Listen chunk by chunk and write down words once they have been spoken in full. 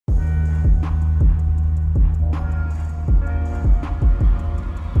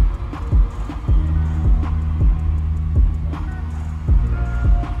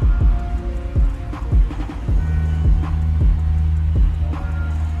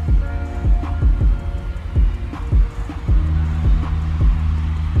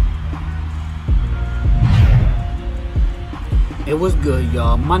It was good,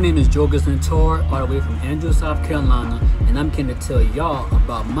 y'all. My name is Centaur, all the way from Andrew, South Carolina, and I'm here to tell y'all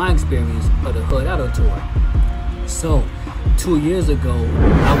about my experience of the Hood Auto Tour. So, 2 years ago,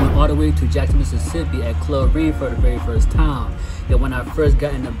 I went all the way to Jackson, Mississippi at Club Rain for the very first time. And when I first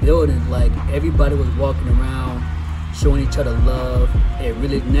got in the building, like, everybody was walking around, showing each other love, and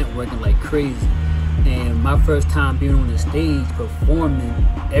really networking like crazy. And my first time being on the stage performing,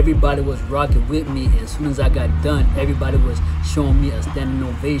 everybody was rocking with me, and as soon as I got done, everybody was showing me a standing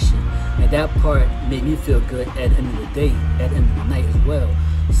ovation, and that part made me feel good at the end of the day, at the end of the night as well.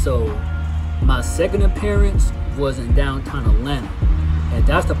 So my second appearance was in downtown Atlanta, and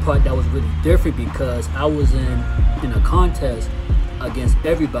that's the part that was really different because I was in a contest against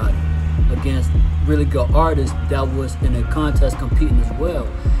everybody, against really good artists that was in a contest competing as well.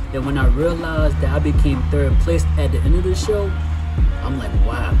 And when I realized that I became third place at the end of the show, I'm like,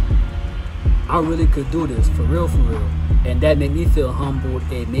 wow, I really could do this for real. And that made me feel humbled.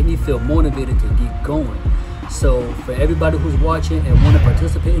 It made me feel motivated to keep going. So for everybody who's watching and want to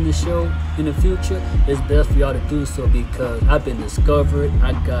participate in the show in the future, it's best for y'all to do so because I've been discovered.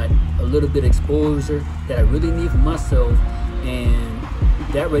 I got a little bit of exposure that I really need for myself, and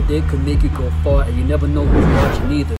that right there could make you go far, and you never know who's watching either.